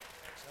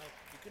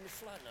Can you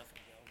flatten that?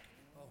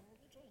 Oh.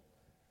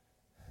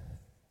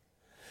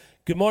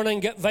 Good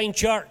morning, Vine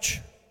Church.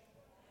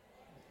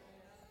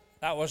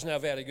 That wasn't a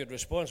very good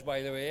response,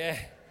 by the way, eh?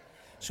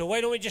 So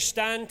why don't we just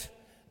stand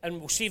and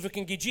we'll see if we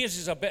can give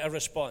Jesus a better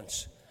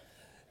response.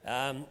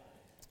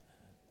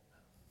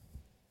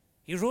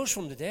 He rose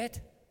from the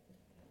dead.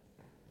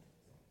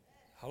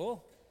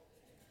 Hello?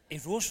 He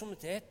rose from the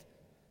dead,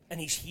 and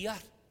he's here,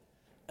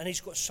 and he's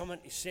got something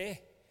to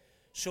say.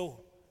 So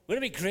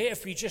wouldn't it be great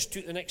if we just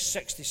took the next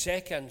 60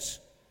 seconds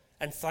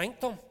and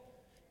thanked him,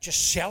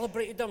 just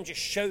celebrated him,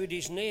 just shouted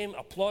his name,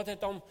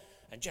 applauded him,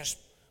 and just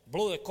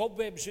blow the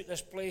cobwebs out of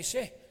this place,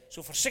 eh?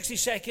 So for 60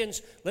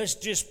 seconds, let's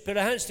just put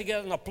our hands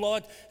together and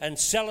applaud and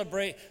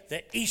celebrate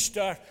the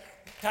Easter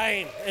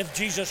time of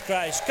Jesus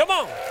Christ. Come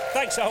on.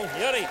 Thanks, Al.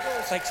 Yuri.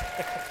 Thanks.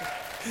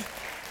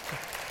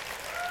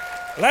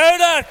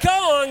 Louder.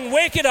 Come on.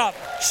 Wake it up.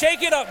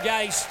 Shake it up,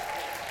 guys.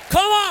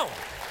 Come on.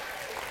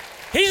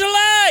 He's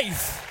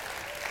alive.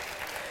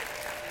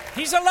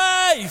 He's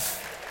alive.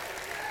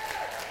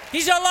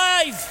 He's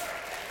alive.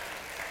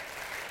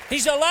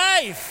 He's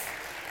alive.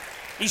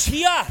 He's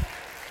here.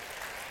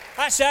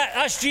 That's it.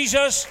 That's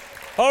Jesus.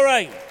 All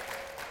right.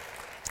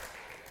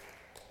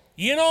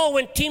 You know,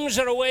 when teams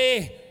are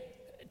away,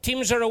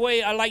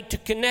 I like to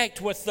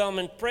connect with them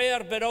in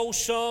prayer, but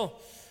also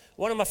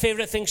one of my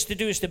favorite things to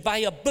do is to buy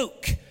a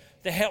book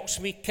that helps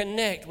me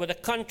connect with the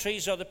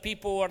countries or the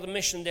people or the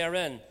mission they're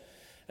in.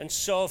 And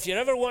so if you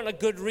ever want a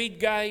good read,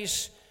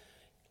 guys,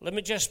 let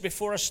me just,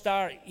 before I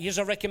start, here's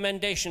a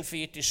recommendation for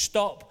you: to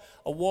stop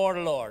a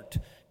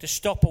warlord. To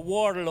stop a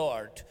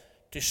warlord.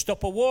 To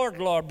stop a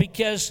warlord.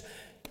 Because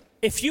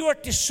if you were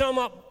to sum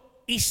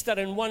up Easter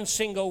in one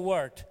single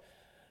word,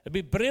 it'd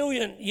be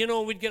brilliant. You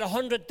know, we'd get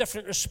 100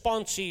 different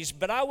responses,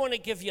 but I want to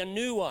give you a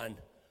new one.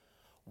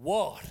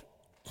 War.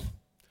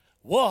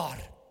 War.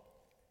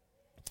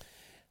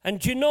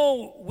 And you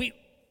know,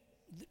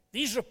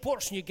 these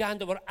reports in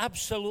Uganda were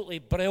absolutely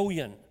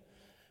brilliant.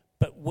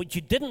 But what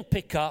you didn't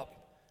pick up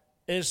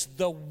is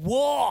the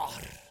war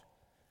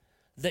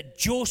that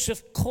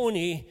Joseph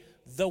Kony,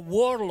 the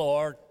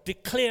warlord,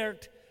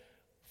 declared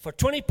for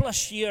 20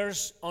 plus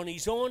years on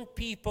his own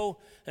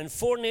people, and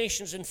 4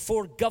 nations and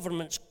 4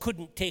 governments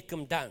couldn't take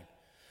him down.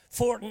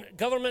 4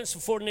 governments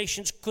and 4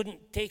 nations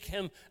couldn't take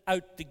him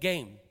out the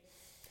game.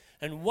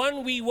 And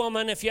one wee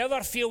woman, if you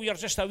ever feel you're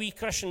just a wee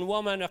Christian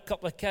woman, a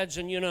couple of kids,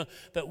 and you know,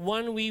 but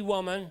one wee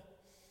woman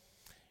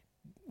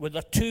with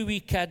her 2 wee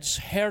kids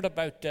heard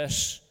about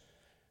this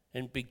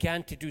and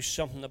began to do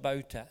something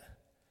about it.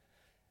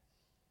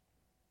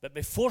 But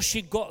before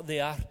she got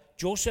there,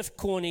 Joseph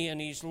Kony and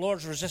his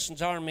Lord's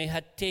Resistance Army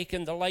had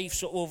taken the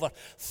lives of over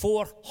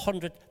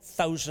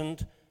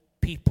 400,000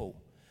 people,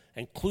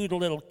 including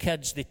little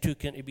kids they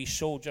took in to be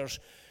soldiers,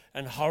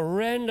 and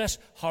horrendous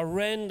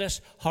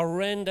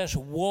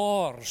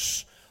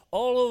wars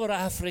all over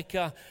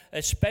Africa,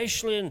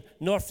 especially in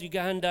North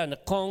Uganda and the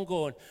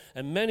Congo,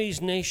 and many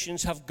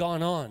nations have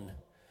gone on.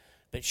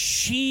 But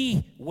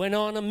she went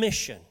on a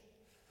mission.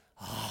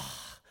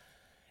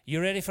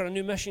 You ready for a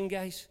new mission,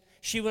 guys?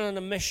 She went on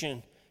a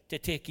mission to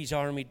take his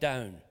army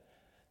down.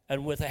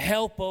 And with the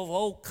help of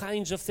all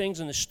kinds of things,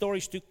 and the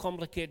story's too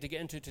complicated to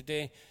get into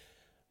today,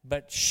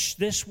 but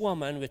this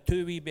woman with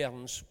 2 wee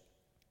bairns,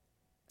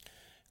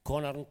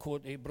 Connor and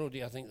Cody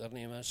Brody, I think their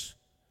name is,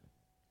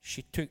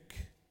 she took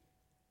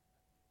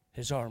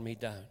his army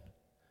down.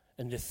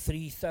 And the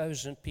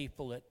 3,000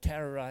 people that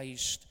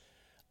terrorized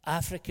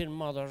African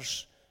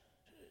mothers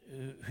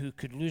who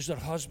could lose their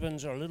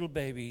husbands or little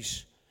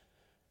babies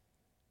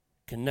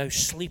can now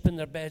sleep in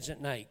their beds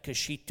at night because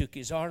she took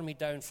his army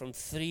down from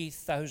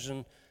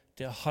 3,000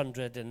 to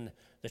 100, and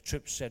the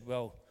troops said,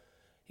 well,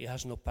 he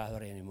has no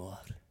power anymore.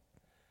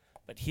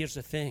 But here's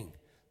the thing,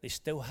 they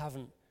still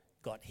haven't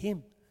got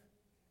him.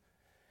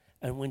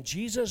 And when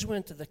Jesus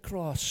went to the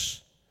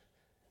cross,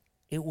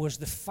 it was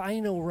the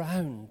final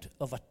round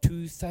of a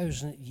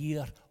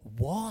 2,000-year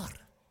war.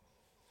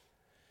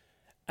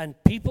 And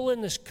people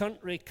in this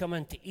country come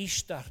into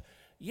Easter.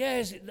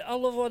 Yes, I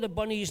love all the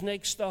bunnies and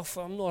egg stuff.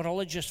 I'm not a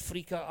religious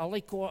freak. I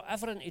like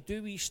everything to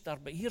do with Easter.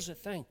 But here's the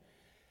thing.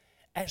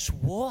 It's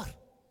war.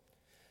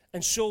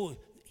 And so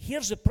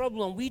here's the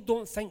problem. We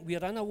don't think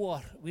we're in a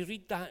war. We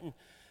read that. And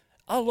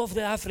I love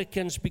the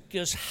Africans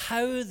because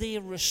how they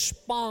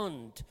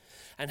respond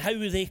and how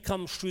they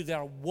come through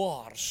their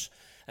wars.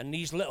 And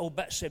these little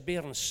bits of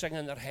bairns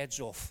singing their heads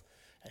off.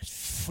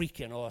 It's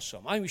freaking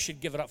awesome. I think we should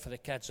give it up for the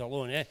kids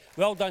alone, eh?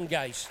 Well done,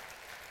 guys.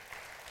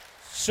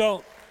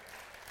 So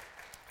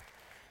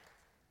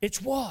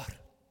it's war.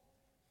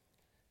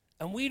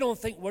 And we don't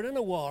think we're in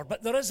a war,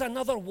 but there is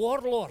another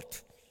warlord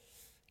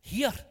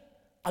here,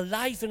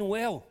 alive and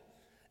well.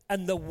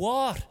 And the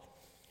war,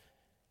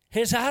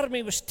 his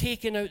army was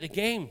taken out the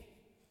game.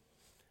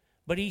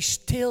 But he's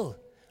still,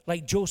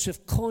 like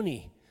Joseph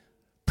Kony,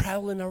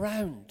 prowling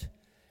around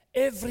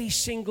every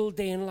single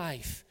day in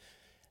life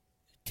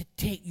to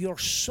take your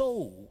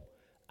soul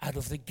out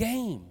of the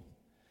game.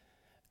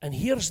 And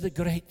here's the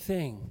great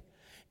thing.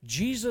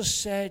 Jesus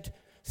said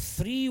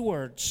 3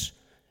 words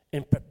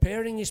in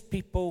preparing his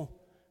people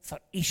for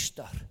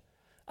Easter.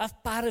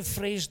 I've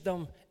paraphrased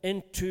them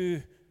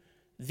into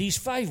these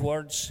 5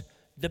 words.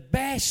 The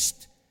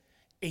best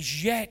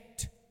is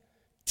yet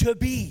to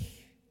be.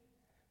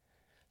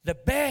 The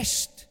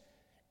best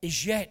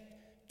is yet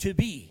to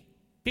be.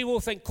 People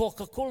think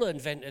Coca-Cola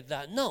invented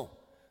that. No.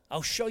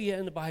 I'll show you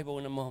in the Bible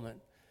in a moment.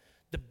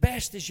 The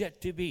best is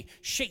yet to be.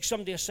 Shake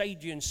somebody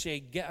aside you and say,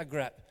 get a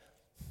grip.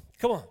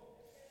 Come on.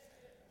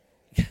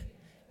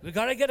 We've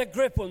got to get a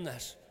grip on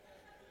this.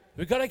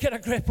 We've got to get a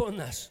grip on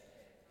this.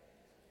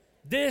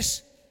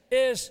 This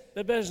is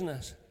the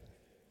business.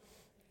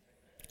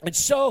 And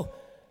so,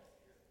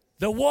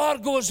 the war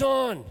goes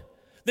on.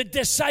 The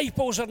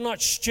disciples are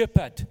not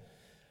stupid.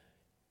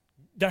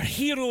 Their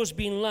hero's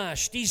been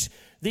lashed.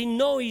 They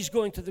know he's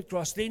going to the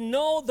cross. They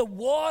know the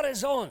war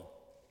is on.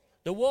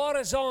 The war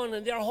is on,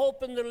 and they're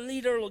hoping the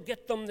leader will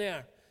get them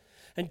there.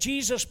 And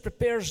Jesus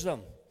prepares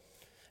them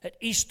at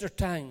Easter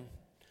time.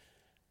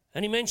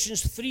 And he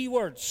mentions 3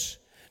 words.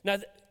 Now,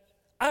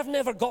 I've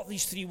never got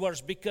these 3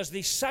 words because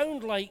they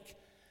sound like,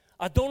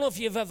 I don't know if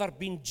you've ever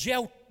been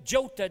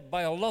jilted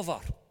by a lover.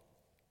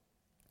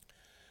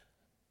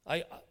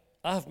 I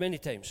have many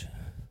times.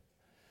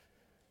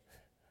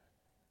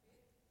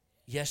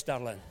 Yes,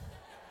 darling.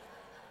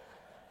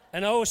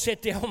 And I always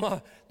said to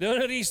Elma, the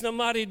only reason I'm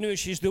married now is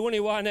she's the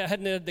only one that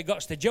hadn't the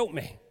guts to jilt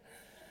me.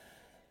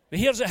 But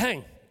here's the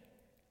thing.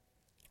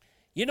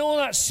 You know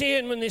that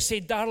saying when they say,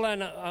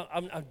 darling,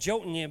 I'm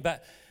jilting you,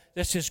 but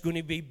this is going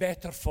to be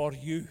better for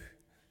you.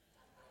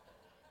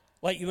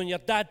 Like when your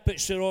dad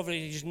puts her over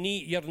your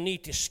knee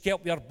to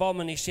scalp your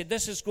bum, and he said,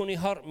 this is going to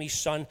hurt me,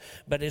 son,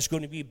 but it's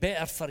going to be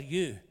better for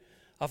you.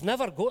 I've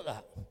never got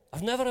that.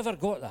 I've never ever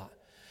got that.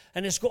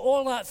 And it's got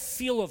all that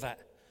feel of it.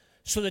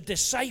 So the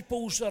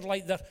disciples are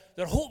like,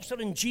 their hopes are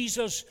in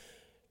Jesus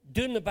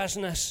doing the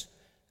business.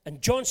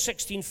 And John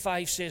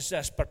 16:5 says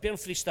this, preparing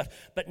for Easter,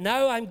 but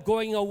now I'm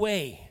going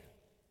away.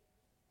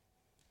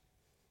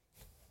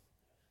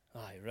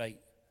 Aye, right.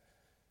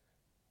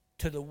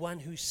 To the one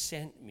who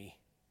sent me.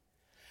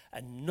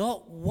 And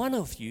not one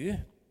of you,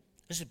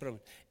 this is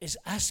brilliant, is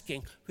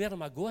asking, where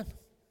am I going?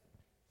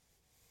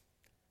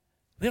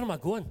 Where am I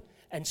going?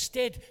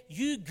 Instead,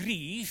 you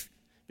grieve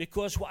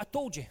because what I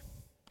told you.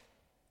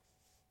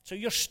 So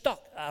you're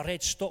stuck at a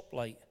red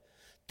stoplight.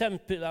 Tim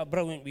put that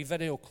brilliant wee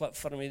video clip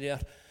for me there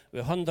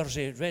with hundreds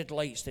of red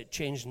lights that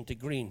changed into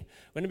green.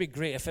 Wouldn't it be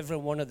great if every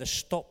one of the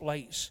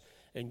stoplights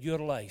in your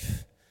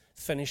life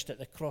finished at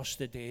the cross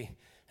today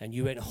and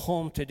you went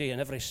home today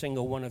and every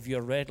single one of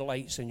your red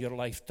lights in your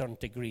life turned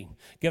to green?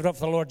 Give it up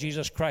for the Lord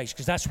Jesus Christ,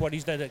 because that's what he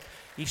did at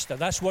Easter.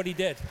 That's what he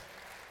did.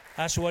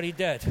 That's what he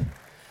did.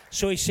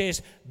 So he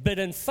says, but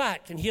in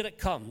fact, and here it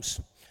comes,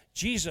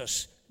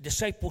 Jesus,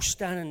 disciples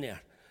standing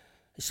there.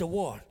 It's a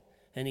war.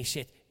 And he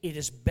said, it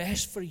is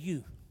best for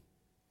you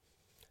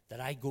that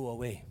I go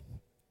away.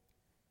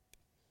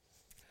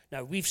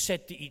 Now, we've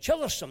said to each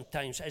other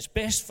sometimes, it's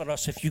best for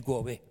us if you go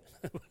away.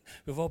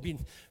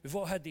 we've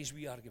all had these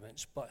wee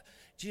arguments. But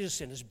Jesus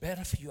said, it's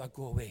better for you I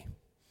go away.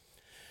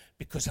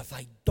 Because if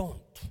I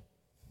don't,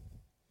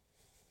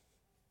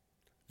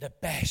 the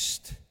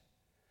best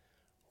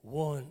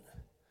won't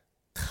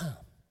come.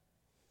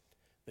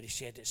 But he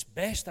said, it's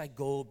best I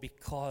go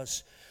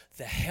because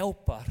the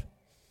helper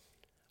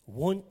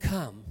won't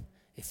come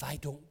if I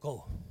don't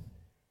go.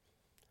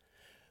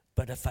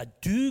 But if I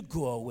do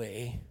go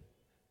away,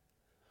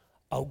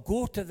 I'll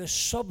go to the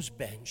subs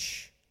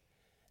bench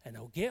and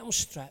I'll get them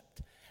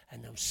strapped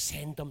and I'll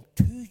send them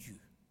to you,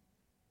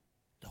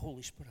 the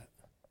Holy Spirit.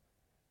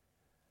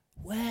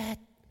 What?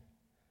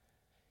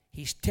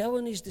 He's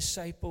telling his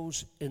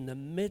disciples in the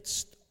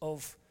midst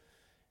of,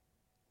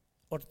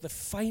 or the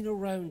final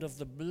round of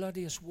the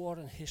bloodiest war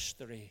in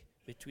history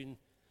between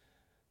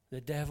the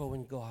devil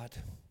and God.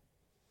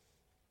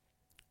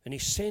 And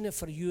he's saying it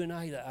for you and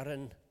I that are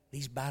in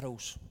these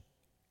battles.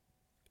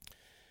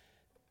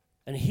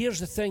 And here's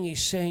the thing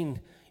he's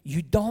saying,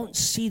 you don't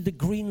see the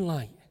green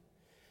light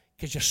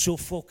because you're so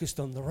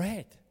focused on the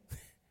red.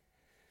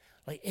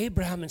 Like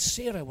Abraham and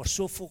Sarah were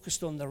so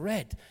focused on the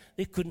red,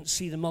 they couldn't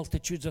see the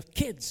multitudes of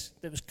kids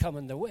that was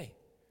coming their way.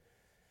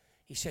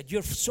 He said,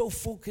 you're so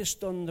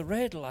focused on the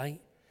red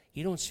light,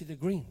 you don't see the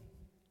green.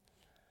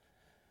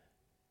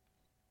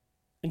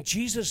 And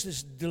Jesus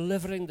is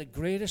delivering the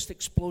greatest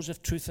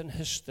explosive truth in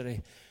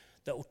history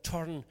that will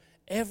turn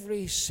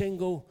every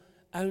single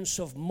ounce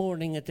of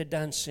mourning into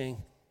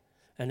dancing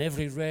and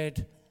every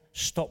red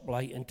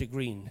stoplight into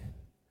green.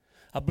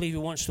 I believe he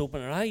wants to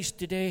open our eyes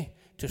today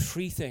to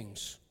 3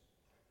 things.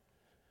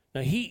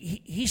 Now,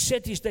 he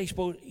said to his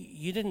disciples,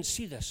 you didn't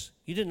see this.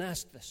 You didn't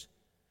ask this.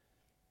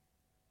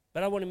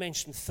 But I want to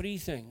mention 3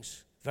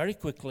 things very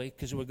quickly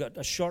because we've got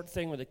a short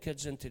thing with the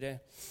kids in today.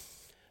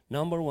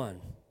 Number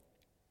 1.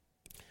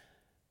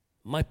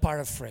 My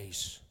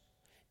paraphrase,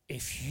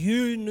 if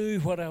you knew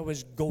where I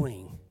was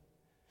going,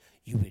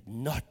 you would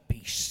not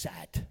be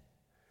sad.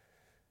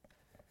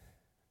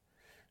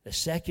 The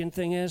second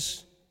thing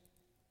is,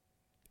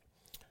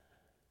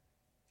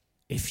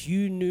 if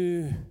you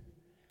knew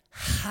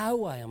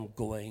how I am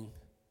going,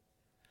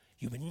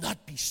 you would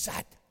not be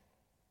sad.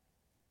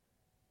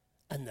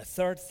 And the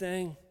third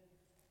thing,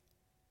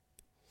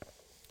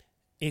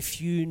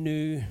 if you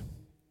knew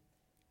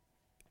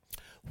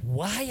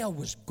why I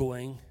was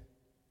going,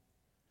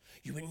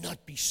 you would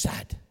not be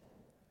sad.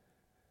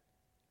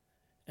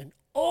 And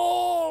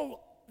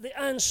all the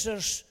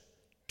answers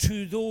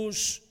to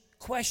those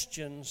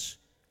questions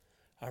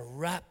are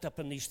wrapped up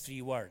in these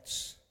three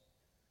words.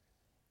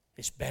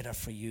 It's better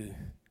for you.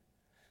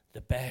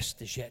 The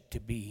best is yet to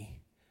be.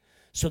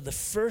 So the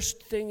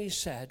first thing he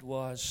said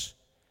was,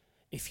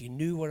 if you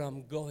knew where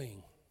I'm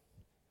going,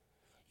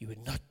 you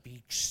would not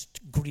be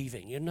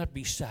grieving. You'd not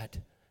be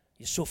sad.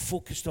 You're so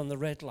focused on the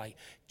red light.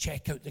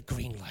 Check out the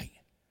green light.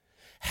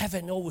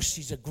 Heaven always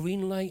sees a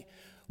green light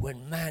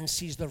when man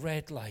sees the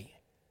red light.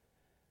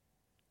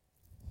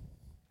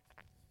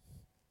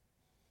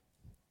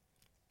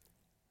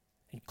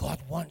 And God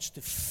wants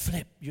to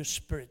flip your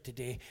spirit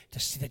today to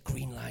see the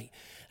green light.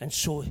 And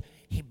so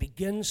he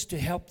begins to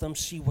help them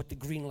see what the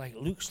green light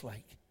looks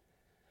like.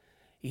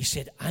 He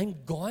said, I'm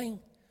going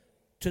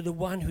to the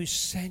one who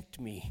sent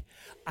me.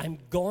 I'm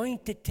going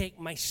to take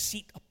my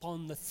seat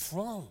upon the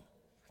throne.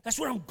 That's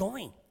where I'm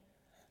going.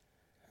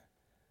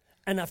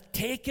 And I've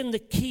taken the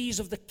keys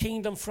of the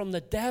kingdom from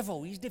the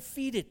devil. He's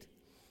defeated.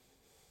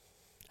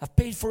 I've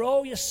paid for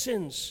all your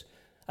sins.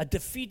 I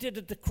defeated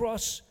at the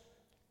cross.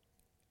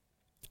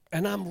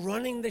 And I'm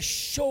running the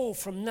show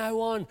from now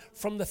on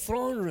from the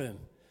throne room.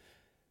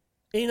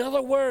 In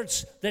other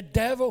words, the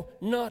devil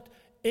not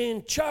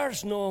in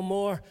charge no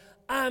more.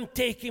 I'm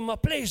taking my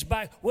place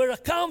back where I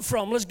come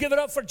from. Let's give it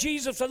up for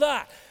Jesus for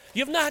that.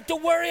 You've not had to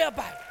worry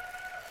about it.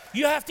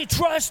 You have to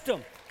trust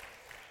him.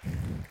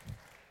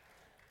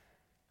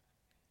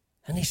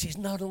 And he says,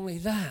 not only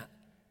that,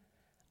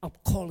 I'm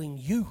calling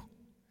you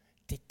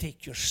to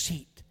take your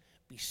seat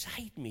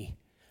beside me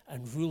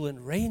and rule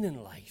and reign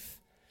in life.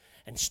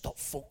 And stop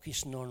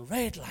focusing on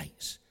red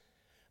lights,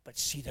 but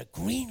see the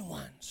green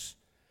ones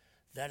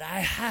that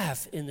I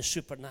have in the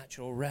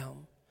supernatural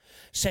realm.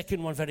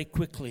 Second one, very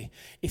quickly.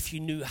 If you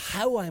knew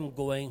how I'm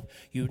going,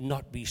 you would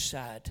not be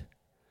sad.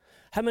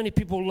 How many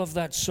people love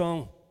that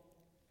song?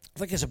 I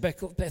think it's a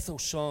Bethel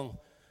song.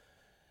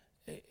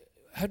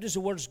 How does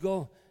the words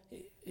go?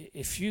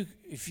 If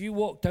you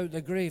walked out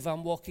the grave,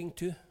 I'm walking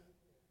too.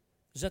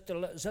 Is that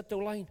the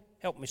line?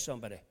 Help me,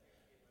 somebody.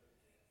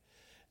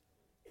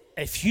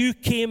 If you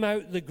came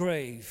out the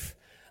grave,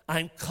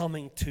 I'm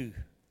coming too.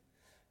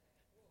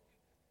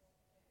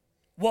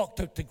 Walked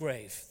out the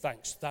grave.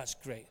 Thanks, that's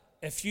great.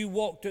 If you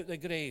walked out the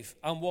grave,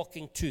 I'm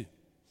walking too.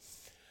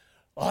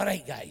 All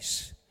right,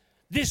 guys.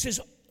 This is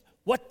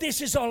what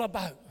this is all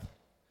about.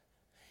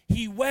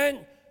 He went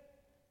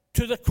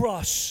to the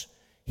cross.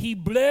 He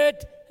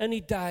bled and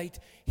he died.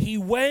 He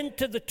went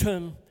to the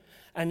tomb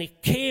and he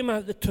came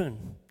out the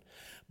tomb.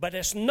 But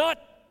it's not,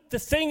 the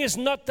thing is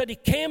not that he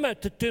came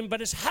out the tomb,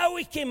 but it's how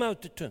he came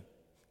out the tomb.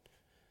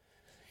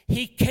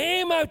 He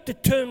came out the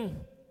tomb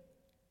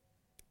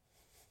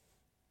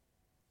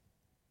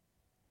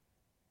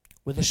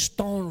with a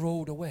stone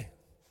rolled away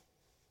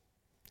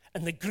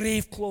and the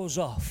grave closed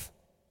off.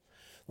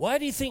 Why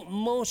do you think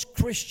most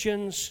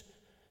Christians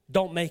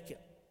don't make it?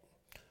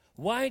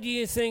 Why do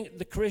you think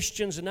the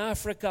Christians in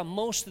Africa,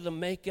 most of them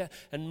make it,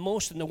 and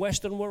most in the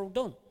Western world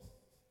don't?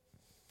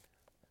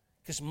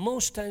 Because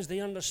most times they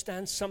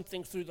understand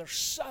something through their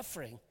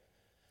suffering.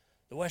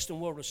 The Western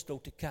world is still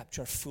to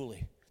capture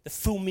fully the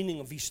full meaning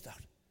of Easter.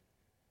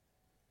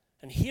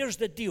 And here's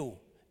the deal.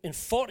 In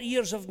 40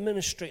 years of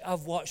ministry,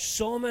 I've watched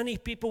so many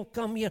people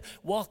come here,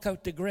 walk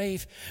out the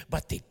grave,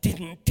 but they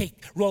didn't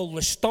roll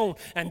the stone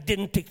and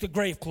didn't take the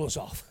grave clothes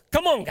off.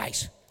 Come on,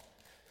 guys.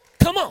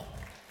 Come on.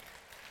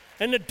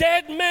 And the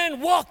dead man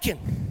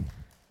walking.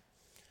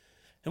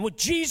 And what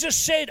Jesus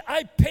said,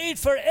 I paid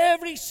for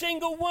every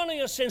single one of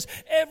your sins,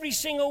 every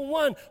single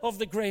one of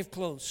the grave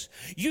clothes.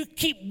 You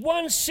keep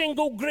one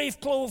single grave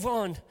clothes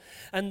on,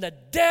 and the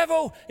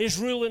devil is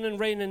ruling and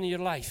reigning in your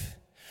life.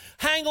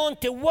 Hang on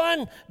to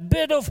one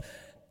bit of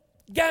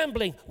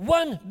gambling,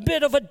 one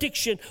bit of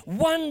addiction,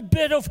 one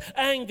bit of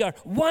anger,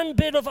 one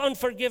bit of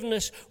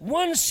unforgiveness,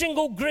 one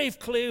single grave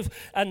clothes,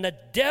 and the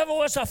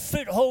devil has a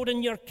foothold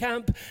in your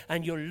camp,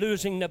 and you're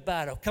losing the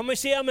battle. Can we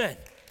say amen?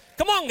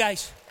 Come on,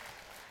 guys.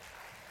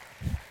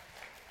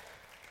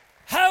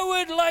 How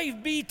would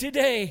life be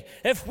today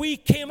if we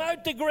came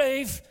out the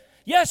grave?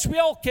 Yes, we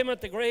all came out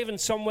the grave in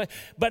some way,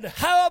 but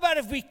how about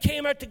if we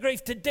came out the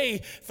grave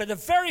today for the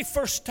very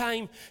first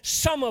time,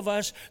 some of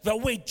us, the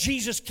way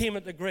Jesus came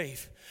out the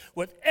grave,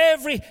 with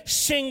every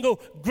single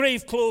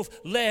grave clothes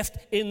left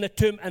in the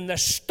tomb and the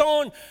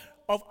stone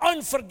of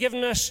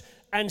unforgiveness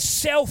and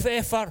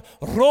self-effort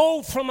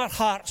rolled from our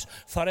hearts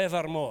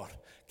forevermore.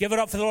 Give it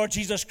up for the Lord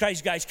Jesus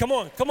Christ, guys. Come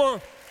on, come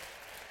on,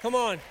 come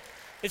on.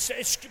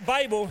 It's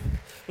Bible.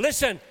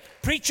 Listen,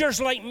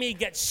 preachers like me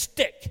get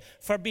stick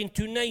for being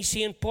too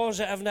nicey and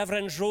positive and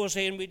everything's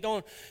rosy, and we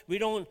don't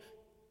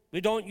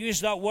use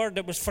that word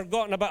that was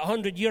forgotten about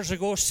 100 years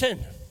ago, sin.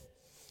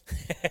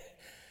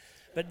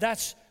 But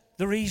that's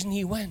the reason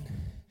he went,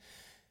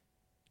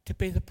 to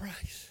pay the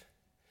price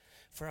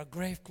for our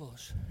grave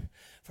clothes,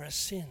 for our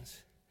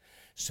sins,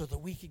 so that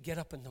we could get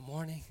up in the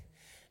morning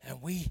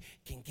and we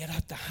can get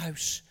out the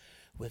house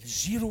with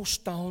 0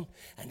 stone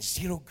and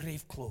 0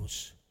 grave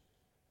clothes.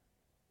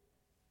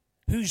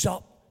 Who's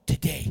up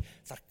today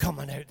for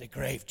coming out the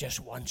grave just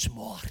once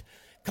more?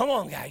 Come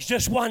on, guys,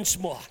 just once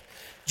more.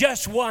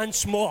 Just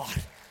once more.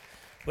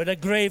 With the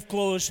grave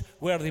clothes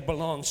where they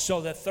belong.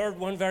 So the third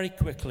one, very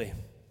quickly.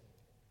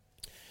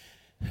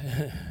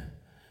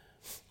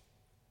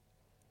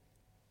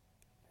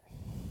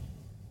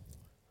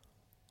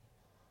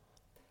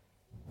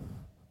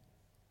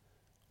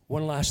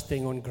 One last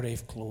thing on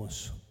grave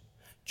clothes,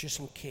 just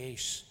in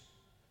case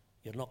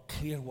you're not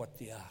clear what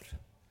they are.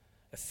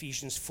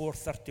 Ephesians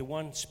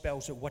 4:31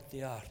 spells out what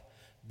they are.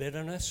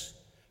 Bitterness,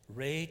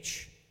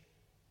 rage,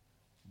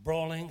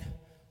 brawling,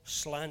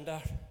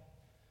 slander,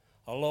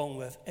 along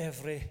with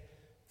every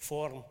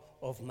form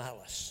of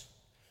malice.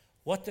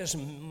 What is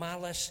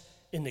malice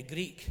in the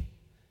Greek?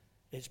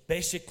 It's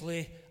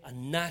basically a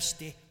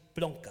nasty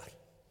blunker.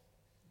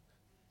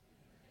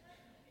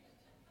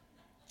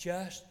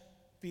 Just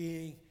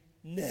being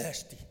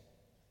nasty.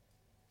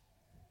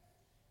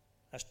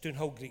 That's doing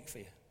whole Greek for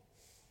you.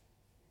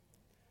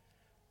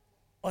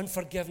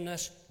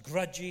 Unforgiveness,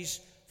 grudges,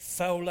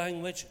 foul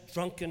language,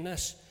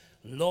 drunkenness,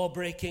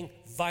 law-breaking,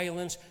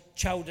 violence,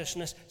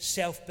 childishness,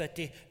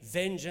 self-pity,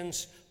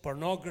 vengeance,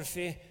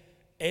 pornography,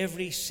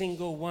 every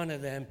single one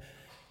of them.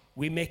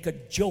 We make a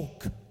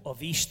joke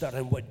of Easter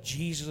and what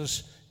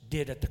Jesus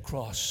did at the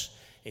cross.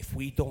 If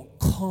we don't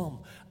come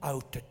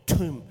out the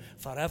tomb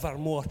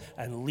forevermore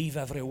and leave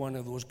every one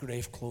of those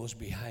grave clothes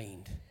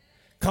behind.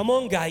 Come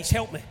on, guys,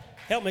 help me.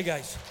 Help me,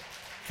 guys.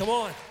 Come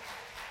on.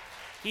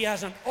 He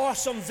has an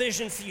awesome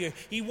vision for you.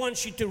 He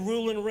wants you to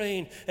rule and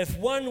reign. If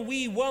one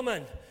wee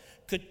woman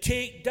could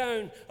take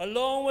down,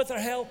 along with her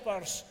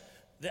helpers,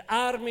 the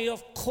army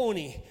of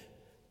Coney,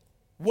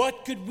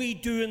 what could we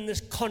do in this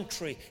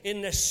country,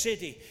 in this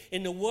city,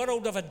 in the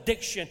world of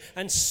addiction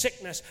and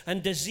sickness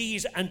and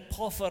disease and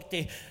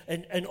poverty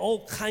and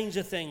all kinds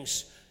of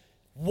things?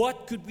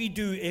 What could we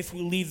do if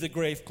we leave the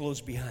grave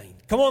clothes behind?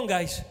 Come on,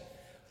 guys.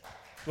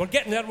 We're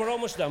getting there. We're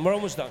almost done. We're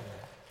almost done.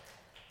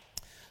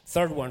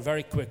 Third one,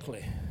 very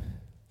quickly.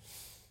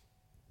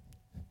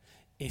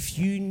 If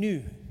you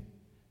knew,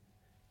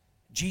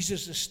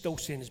 Jesus is still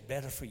saying it's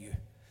better for you.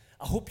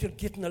 I hope you're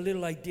getting a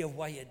little idea of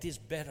why it is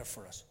better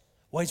for us.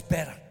 Why it's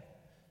better.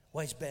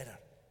 Why it's better.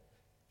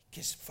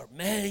 Because for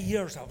many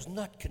years I was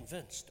not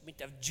convinced. I mean,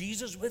 to have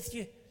Jesus with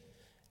you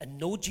and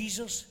know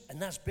Jesus,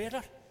 and that's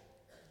better.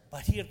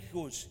 But here it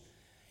goes.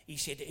 He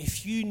said,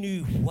 if you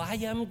knew why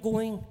I'm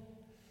going,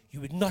 you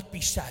would not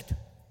be sad.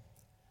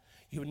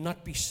 You would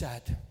not be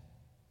sad.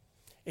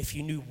 If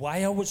you knew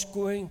why I was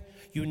going,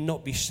 you would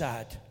not be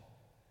sad.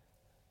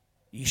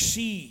 You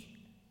see,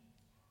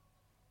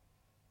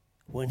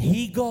 when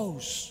he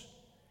goes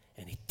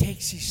and he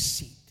takes his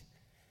seat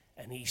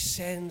and he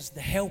sends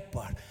the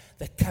helper,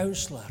 the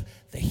counselor,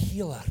 the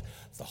healer,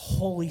 the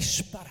Holy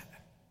Spirit,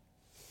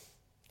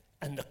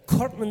 and the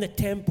curtain in the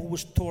temple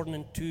was torn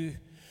in two,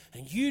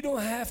 and you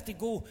don't have to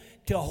go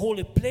to a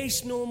holy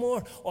place no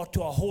more, or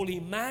to a holy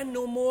man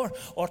no more,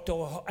 or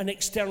to an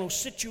external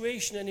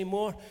situation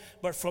anymore.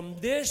 But from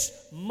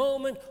this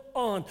moment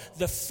on,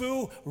 the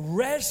full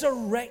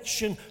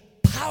resurrection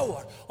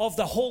power of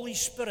the Holy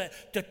Spirit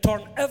to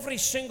turn every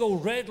single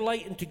red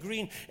light into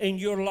green in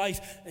your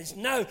life is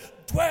now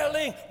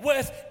dwelling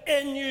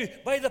within you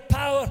by the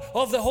power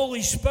of the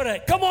Holy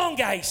Spirit. Come on,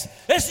 guys.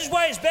 This is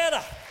why it's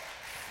better.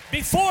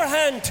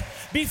 Beforehand,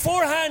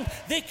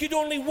 they could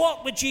only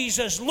walk with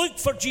Jesus, look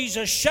for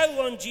Jesus, shout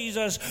on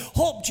Jesus,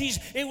 hope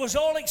Jesus. It was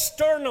all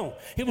external.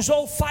 It was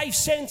all 5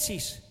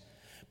 senses.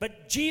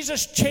 But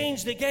Jesus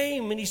changed the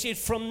game, and he said,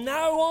 from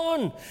now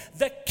on,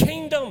 the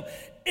kingdom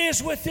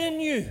is within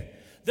you.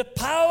 The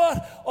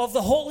power of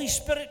the Holy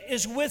Spirit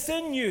is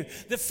within you.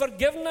 The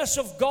forgiveness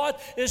of God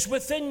is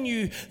within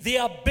you. The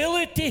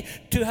ability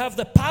to have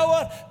the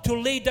power to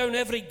lay down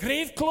every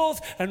grave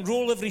cloth and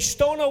roll every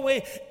stone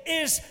away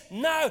is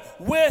now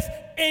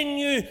within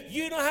you.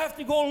 You don't have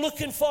to go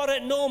looking for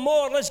it no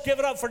more. Let's give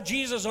it up for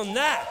Jesus on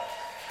that.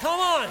 Come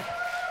on.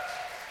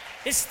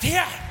 It's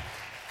there.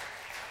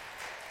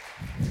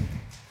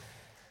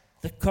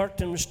 The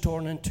curtain was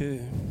torn in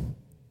two.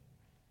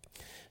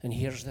 And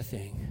here's the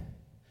thing.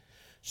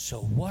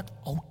 So what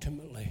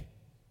ultimately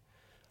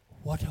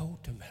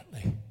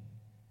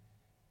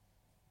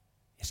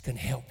is going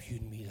to help you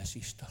and me this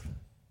Easter?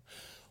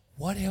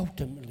 What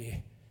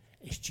ultimately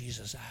is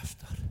Jesus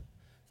after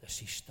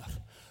this Easter?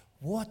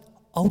 What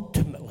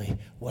ultimately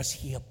was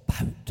he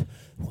about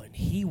when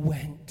he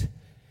went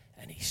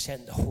and he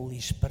sent the Holy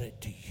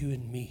Spirit to you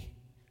and me?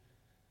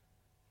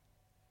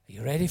 Are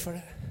you ready for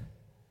it?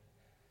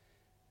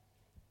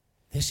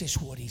 This is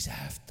what he's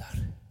after.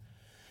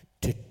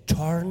 To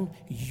turn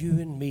you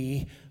and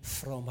me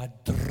from a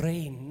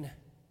drain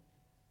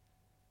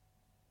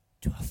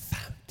to a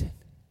fountain.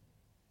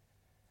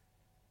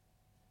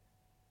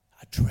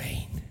 A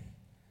drain.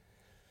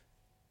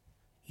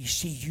 You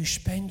see, you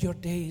spend your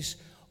days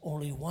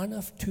only one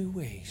of 2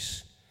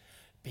 ways: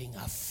 being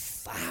a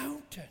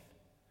fountain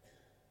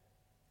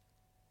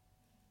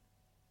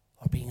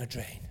or being a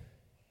drain.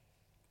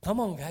 Come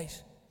on,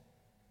 guys.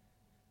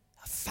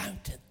 A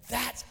fountain.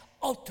 That's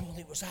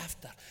ultimately what it was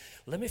after.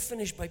 Let me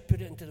finish by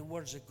putting it into the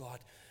words of God.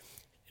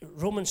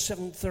 Romans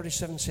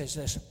 7:37 says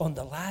this. On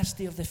the last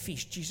day of the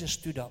feast, Jesus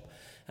stood up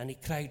and he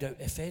cried out,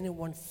 if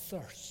anyone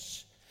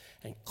thirsts,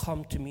 and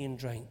come to me and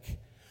drink.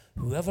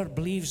 Whoever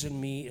believes in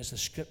me, as the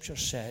scripture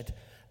said,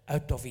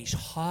 out of his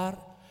heart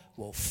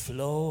will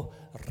flow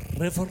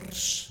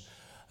rivers,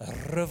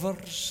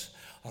 rivers,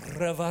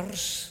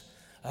 rivers,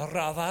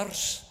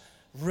 rivers,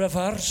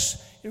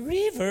 rivers,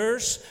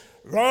 rivers,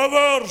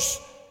 rivers,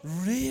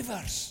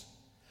 rivers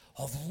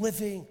of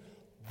living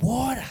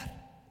water.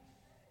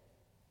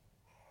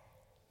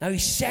 Now he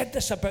said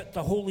this about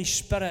the Holy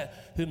Spirit,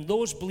 whom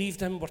those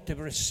believed in were to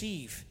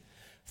receive.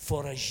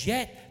 For as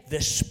yet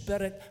the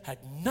Spirit had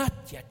not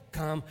yet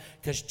come,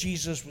 because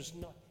Jesus was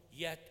not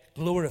yet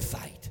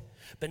glorified.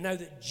 But now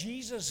that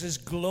Jesus is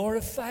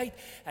glorified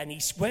and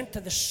he went to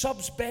the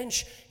subs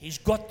bench, he's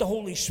got the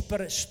Holy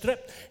Spirit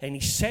stripped and he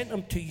sent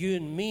him to you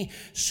and me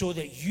so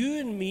that you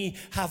and me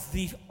have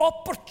the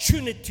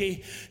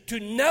opportunity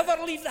to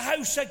never leave the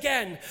house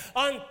again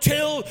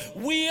until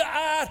we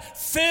are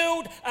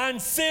filled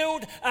and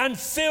filled and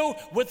filled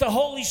with the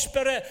Holy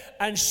Spirit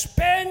and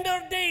spend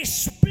our days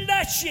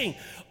splashing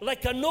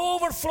like an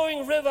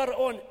overflowing river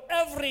on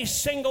every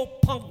single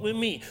punk we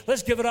meet.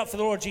 Let's give it up for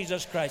the Lord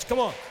Jesus Christ. Come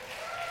on.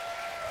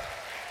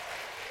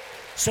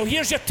 So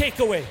here's your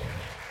takeaway.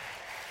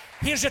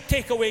 Here's your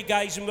takeaway,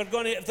 guys, and we're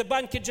going to, if the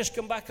band could just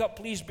come back up,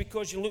 please,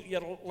 because you look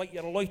like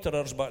you're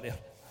loiterers back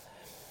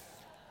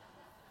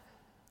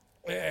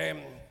there.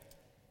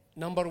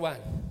 Number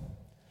one,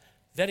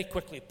 very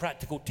quickly,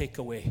 practical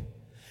takeaway.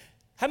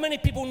 How many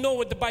people know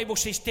what the Bible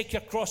says, take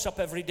your cross up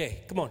every day?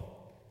 Come on,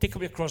 take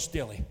up your cross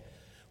daily.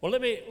 Well,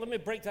 let me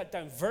break that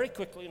down very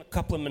quickly in a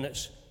couple of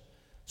minutes.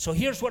 So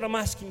here's what I'm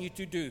asking you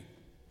to do.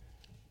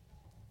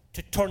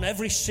 To turn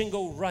every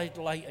single red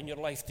light in your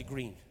life to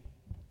green.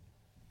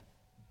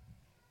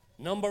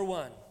 Number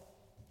one,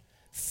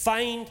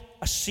 find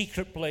a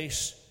secret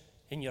place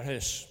in your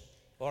house,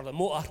 or the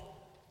motor,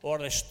 or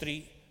the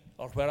street,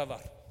 or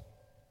wherever.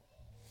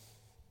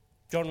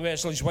 John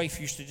Wesley's wife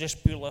used to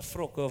just pull her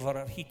frock over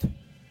her heat.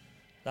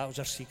 That was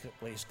her secret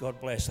place. God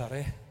bless her,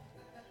 eh?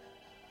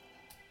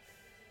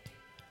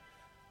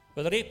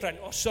 With her apron.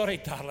 Oh,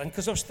 sorry, darling,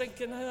 because I was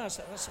thinking,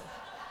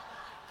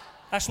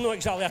 that's not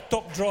exactly a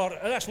top drawer.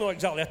 That's not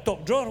exactly a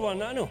top drawer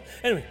one, I know.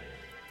 Anyway,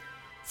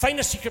 find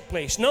a secret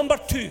place. Number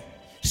two,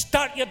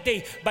 start your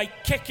day by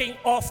kicking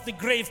off the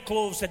grave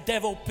clothes the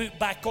devil put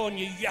back on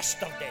you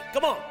yesterday.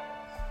 Come on.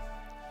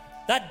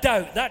 That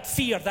doubt, that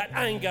fear, that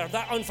anger,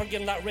 that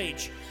unforgiveness, that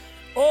rage.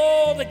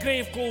 All the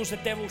grave clothes the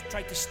devil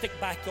tried to stick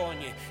back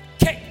on you.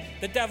 Kick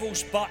the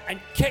devil's butt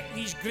and kick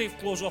these grave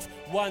clothes off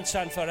once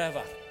and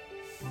forever.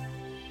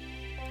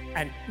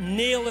 And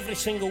nail every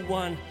single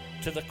one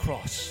to the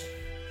cross.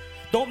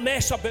 Don't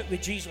mess about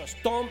with Jesus.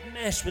 Don't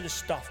mess with his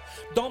stuff.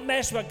 Don't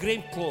mess with a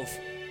grave cloth.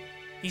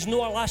 He's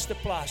no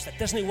elastoplast. It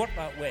doesn't work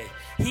that way.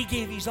 He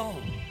gave his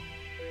all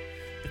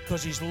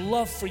because his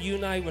love for you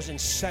and I was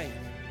insane.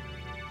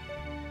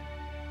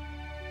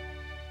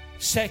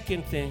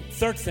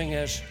 Third thing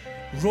is,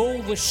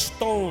 roll the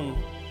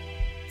stone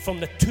from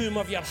the tomb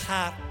of your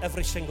heart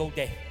every single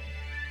day.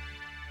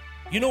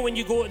 You know when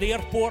you go to the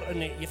airport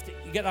and you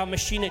get that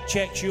machine that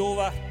checks you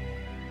over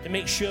to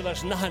make sure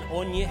there's nothing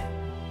on you?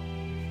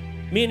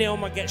 Me and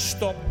Elma get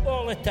stopped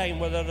all the time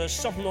whether there's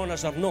something on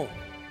us or no.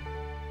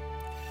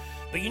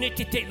 But you need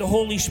to take the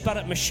Holy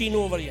Spirit machine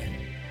over you,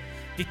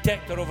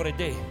 detector over a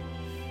day,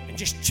 and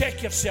just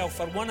check yourself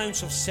for 1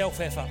 ounce of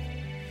self-effort,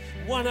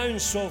 1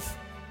 ounce of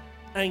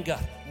anger,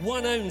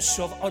 1 ounce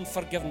of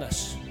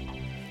unforgiveness,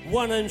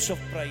 1 ounce of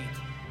pride.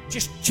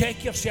 Just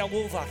check yourself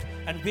over,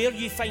 and where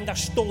you find a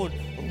stone,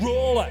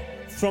 roll it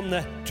from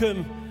the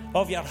tomb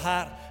of your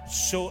heart,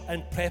 so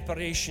in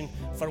preparation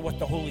for what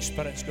the Holy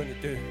Spirit's going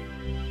to do.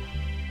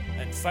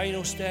 And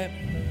final step,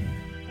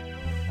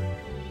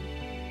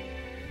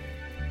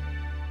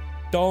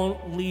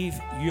 don't leave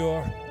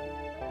your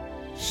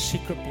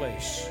secret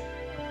place.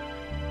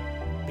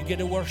 Begin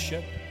to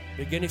worship.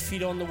 Begin to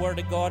feed on the Word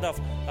of God.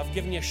 I've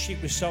given you a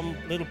sheet with some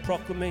little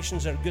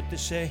proclamations that are good to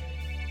say.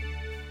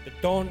 But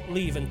don't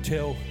leave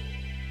until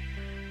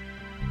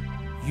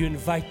you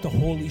invite the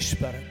Holy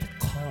Spirit to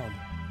come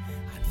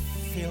and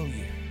fill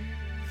you.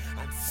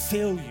 And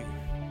fill you.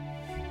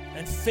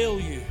 And fill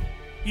you.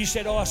 You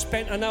said, oh, I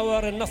spent an hour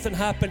and nothing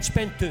happened.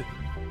 Spend 2.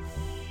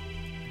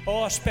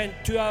 Oh, I spent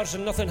 2 hours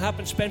and nothing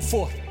happened. Spend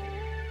 4.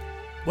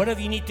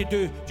 Whatever you need to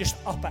do, just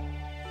up it.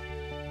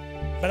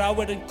 But I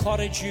would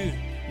encourage you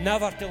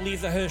never to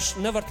leave the house,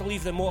 never to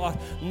leave the motor,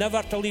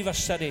 never to leave a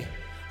city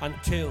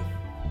until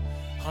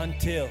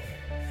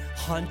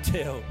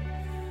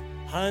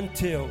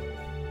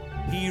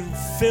He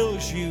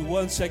fills you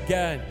once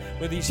again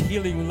with His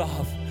healing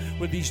love,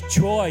 with His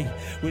joy,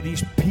 with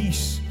His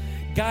peace.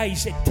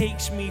 Guys, it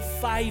takes me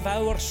 5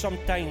 hours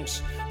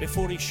sometimes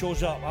before He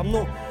shows up. I'm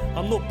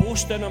not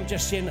boasting, I'm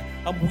just saying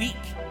I'm weak.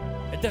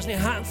 It doesn't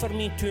happen for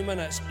me in 2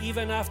 minutes.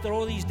 Even after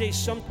all these days,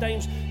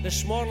 sometimes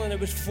this morning it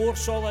was 4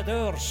 solid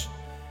hours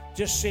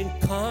just saying,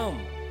 come,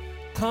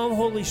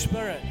 Holy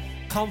Spirit,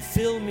 come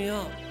fill me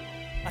up.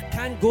 I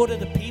can't go to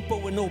the people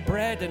with no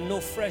bread and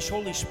no fresh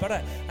Holy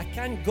Spirit. I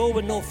can't go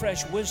with no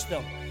fresh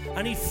wisdom.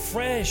 I need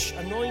fresh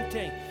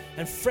anointing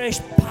and fresh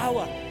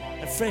power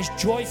and fresh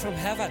joy from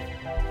heaven.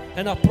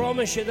 And I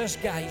promise you this,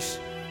 guys,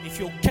 if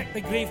you'll kick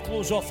the grave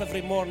clothes off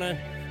every morning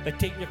by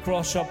taking your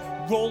cross up,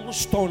 roll the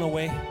stone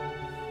away,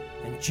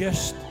 and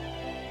just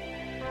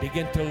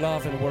begin to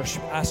love and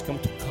worship, ask Him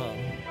to come.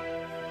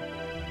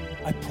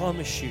 I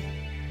promise you,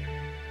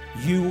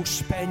 you will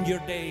spend your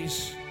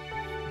days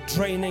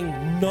draining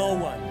no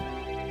one,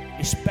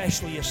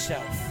 especially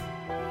yourself.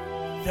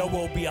 There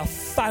will be a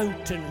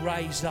fountain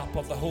rise up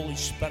of the Holy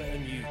Spirit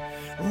in you.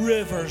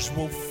 Rivers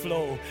will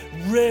flow.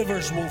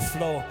 Rivers will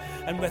flow.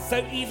 And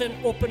without even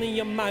opening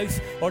your mouth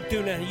or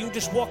doing anything, you'll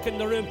just walk in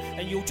the room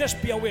and you'll just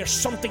be aware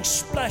something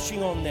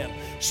splashing on them.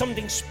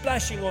 Something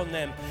splashing on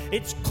them.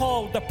 It's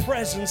called the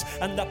presence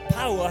and the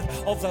power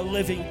of the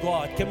living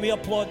God. Can we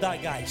applaud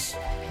that, guys?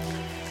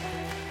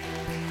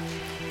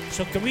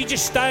 So can we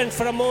just stand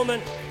for a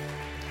moment?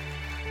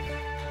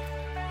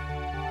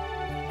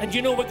 And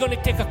you know, we're going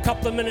to take a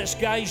couple of minutes,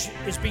 guys.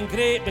 It's been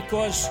great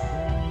because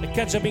the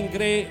kids have been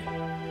great.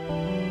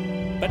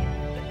 But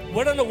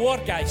we're in a war,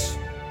 guys.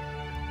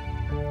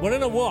 We're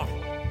in a war.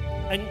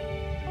 And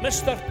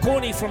Mr.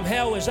 Coney from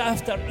hell is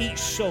after each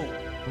soul.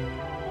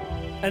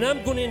 And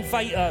I'm going to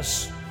invite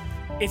us,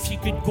 if you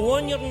could go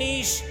on your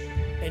knees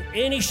in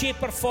any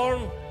shape or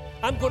form,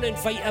 I'm going to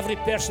invite every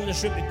person in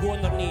this room to go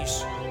on their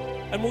knees.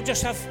 And we'll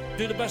just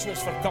do the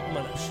business for a couple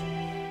of minutes.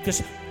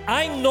 Because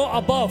I'm not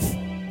above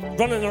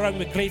running around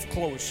with grave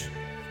clothes.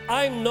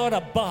 I'm not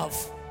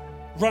above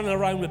running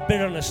around with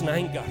bitterness and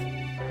anger.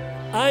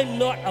 I'm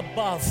not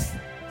above.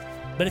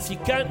 But if you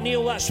can't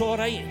kneel, that's all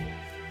right.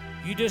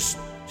 You just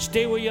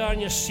stay where you are in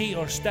your seat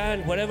or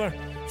stand, whatever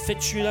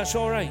fits you, that's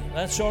all right.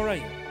 That's all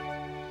right.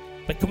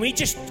 But can we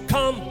just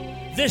come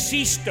this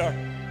Easter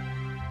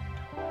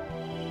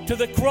to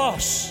the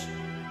cross?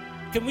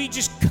 Can we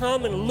just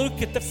come and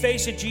look at the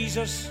face of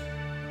Jesus?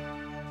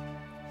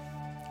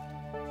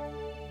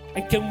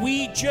 And can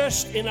we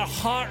just, in our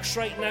hearts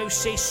right now,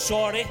 say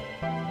sorry?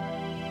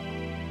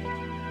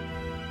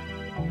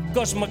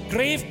 Because my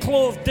grave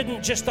clothes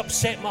didn't just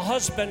upset my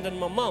husband and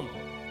my mum.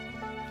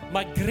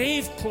 My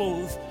grave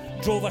clothes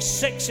drove a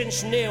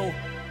 6-inch nail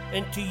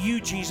into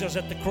you, Jesus,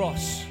 at the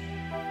cross.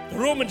 The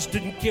Romans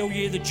didn't kill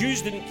you. The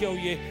Jews didn't kill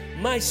you.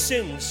 My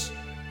sins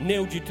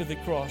nailed you to the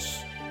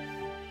cross.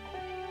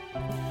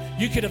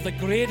 You could have the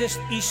greatest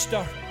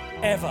Easter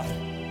ever.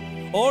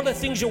 All the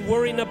things you're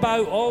worrying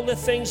about, all the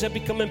things that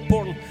become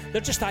important, they're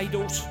just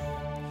idols.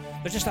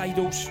 They're just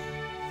idols.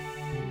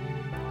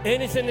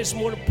 Anything that's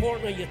more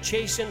important or you're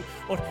chasing,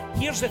 or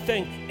here's the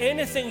thing,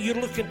 anything you're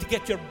looking to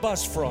get your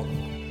buzz from,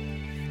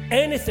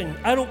 anything,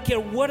 I don't care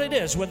what it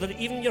is, whether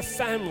even your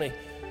family,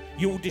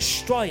 you will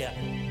destroy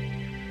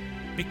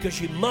it.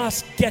 Because you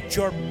must get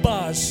your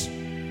buzz,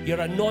 your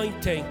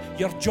anointing,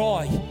 your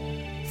joy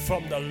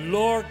from the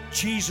Lord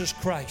Jesus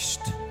Christ.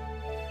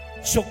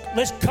 So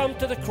let's come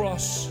to the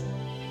cross.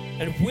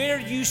 And where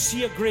you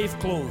see a grave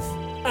cloth,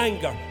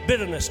 anger,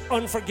 bitterness,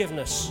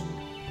 unforgiveness,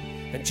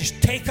 and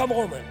just take a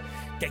moment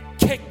to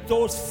kick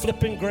those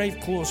flipping grave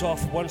clothes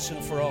off once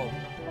and for all.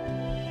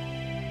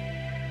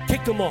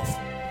 Kick them off.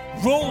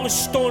 Roll the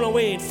stone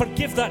away and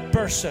forgive that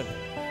person.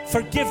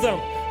 Forgive them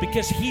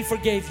because He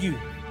forgave you.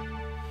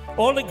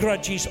 All the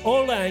grudges,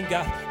 all the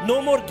anger,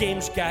 no more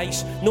games,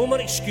 guys, no more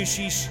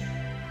excuses.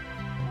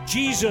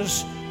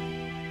 Jesus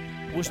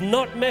was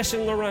not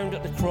messing around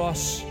at the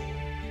cross.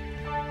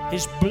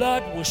 His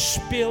blood was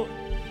spilled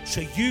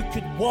so you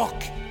could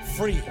walk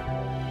free.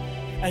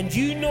 And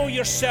you know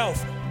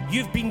yourself,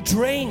 you've been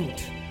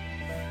drained.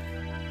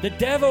 The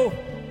devil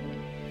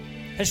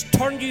has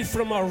turned you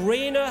from a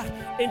rainer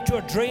into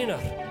a drainer.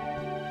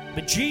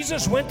 But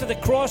Jesus went to the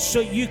cross so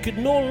you could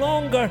no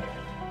longer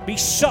be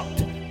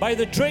sucked by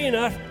the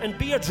drainer and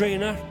be a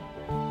drainer,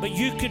 but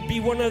you could be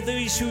one of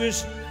these who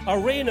is a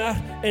reigner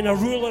and a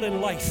ruler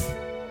in life.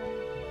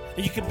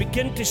 And you can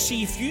begin to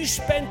see, if you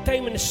spend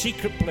time in a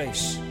secret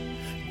place,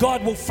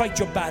 God will fight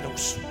your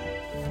battles.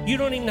 You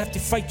don't even have to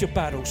fight your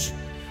battles.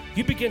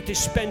 You begin to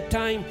spend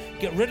time,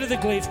 get rid of the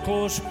grave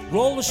clothes,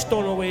 roll the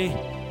stone away,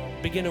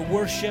 begin to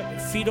worship,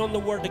 feed on the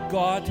Word of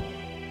God,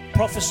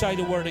 prophesy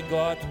the Word of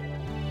God.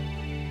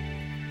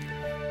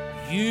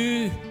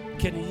 You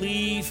can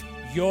leave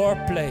your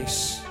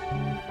place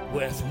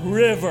with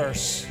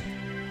rivers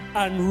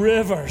and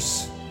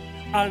rivers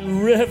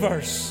and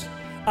rivers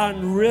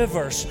and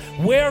rivers.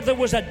 Where there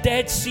was a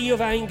dead sea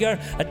of anger,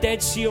 a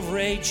dead sea of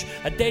rage,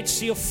 a dead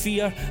sea of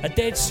fear, a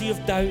dead sea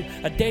of doubt,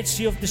 a dead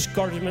sea of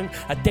discouragement,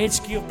 a dead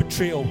sea of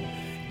betrayal.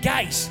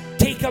 Guys,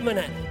 take a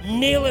minute,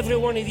 nail every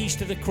one of these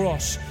to the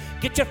cross.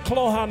 Get your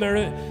claw hammer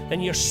out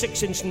and your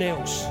 6-inch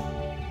nails.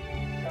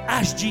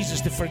 Ask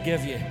Jesus to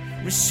forgive you.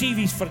 Receive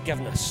His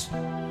forgiveness.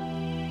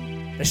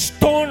 The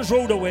stones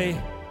rolled away.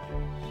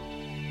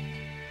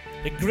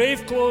 The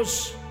grave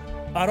clothes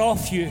are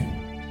off you.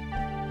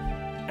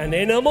 And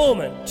in a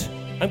moment,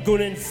 I'm going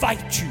to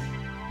invite you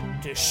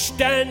to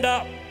stand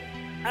up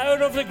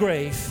out of the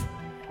grave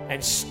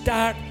and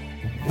start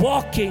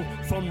walking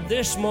from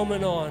this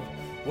moment on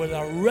with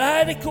a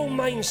radical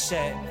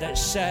mindset that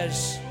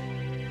says,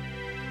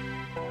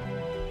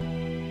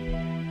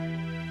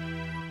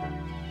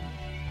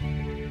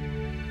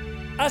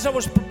 as I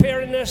was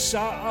preparing this,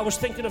 I was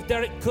thinking of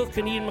Derek Cook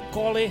and Ian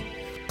McCauley,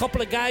 a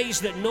couple of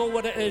guys that know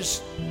what it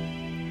is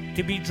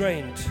to be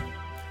drained,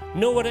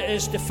 know what it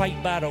is to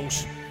fight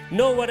battles,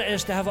 know what it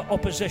is to have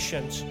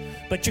oppositions.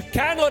 But you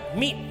cannot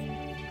meet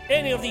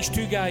any of these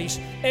two guys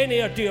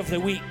any other day of the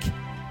week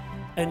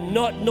and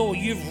not know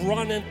you've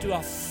run into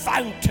a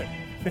fountain,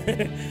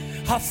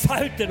 a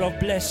fountain of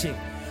blessing,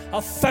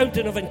 a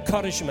fountain of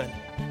encouragement.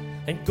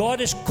 And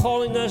God is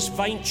calling us,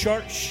 Vine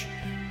Church.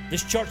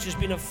 This church has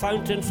been a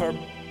fountain for the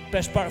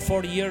best part of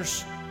 40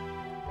 years,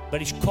 but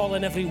He's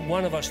calling every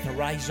one of us to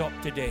rise up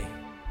today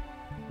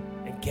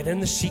and get in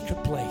the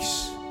secret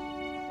place.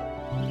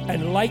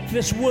 And like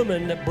this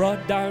woman that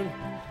brought down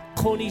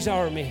Coney's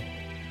army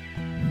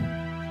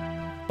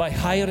by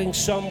hiring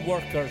some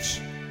workers,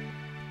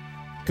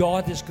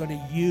 God is going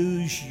to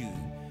use you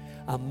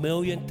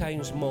 1,000,000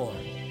 times more,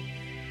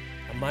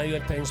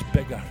 1,000,000 times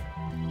bigger,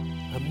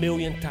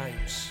 1,000,000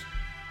 times.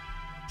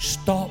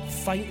 Stop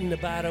fighting the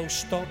battles,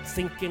 stop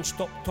thinking,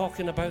 stop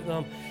talking about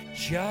them.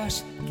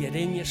 Just get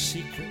in your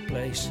secret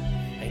place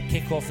and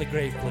kick off the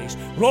grave place.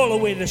 Roll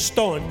away the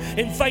stone.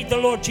 Invite the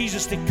Lord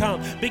Jesus to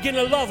come. Begin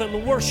to love Him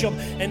and worship,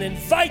 and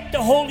invite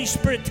the Holy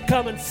Spirit to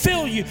come and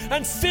fill you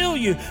and fill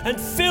you and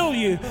fill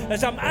you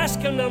as I'm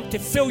asking them to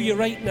fill you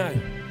right now.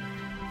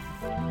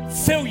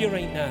 Fill you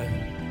right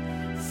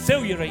now.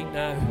 Fill you right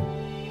now.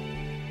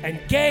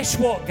 And guess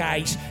what,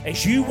 guys?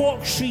 As you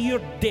walk through your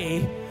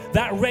day,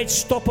 that red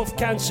stop of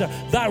cancer,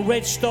 that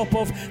red stop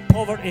of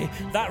poverty,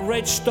 that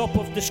red stop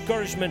of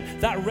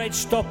discouragement, that red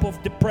stop of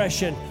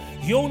depression,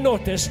 you'll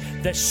notice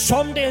that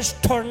somebody has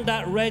turned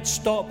that red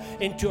stop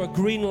into a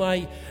green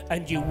light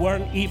and you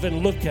weren't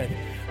even looking.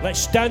 Let's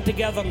stand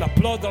together and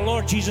applaud the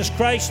Lord Jesus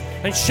Christ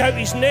and shout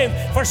His name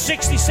for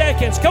 60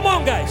 seconds. Come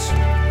on, guys.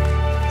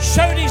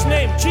 Shout His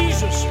name.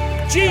 Jesus,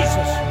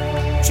 Jesus,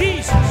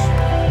 Jesus,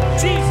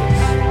 Jesus.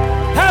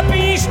 Happy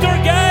Easter,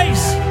 guys.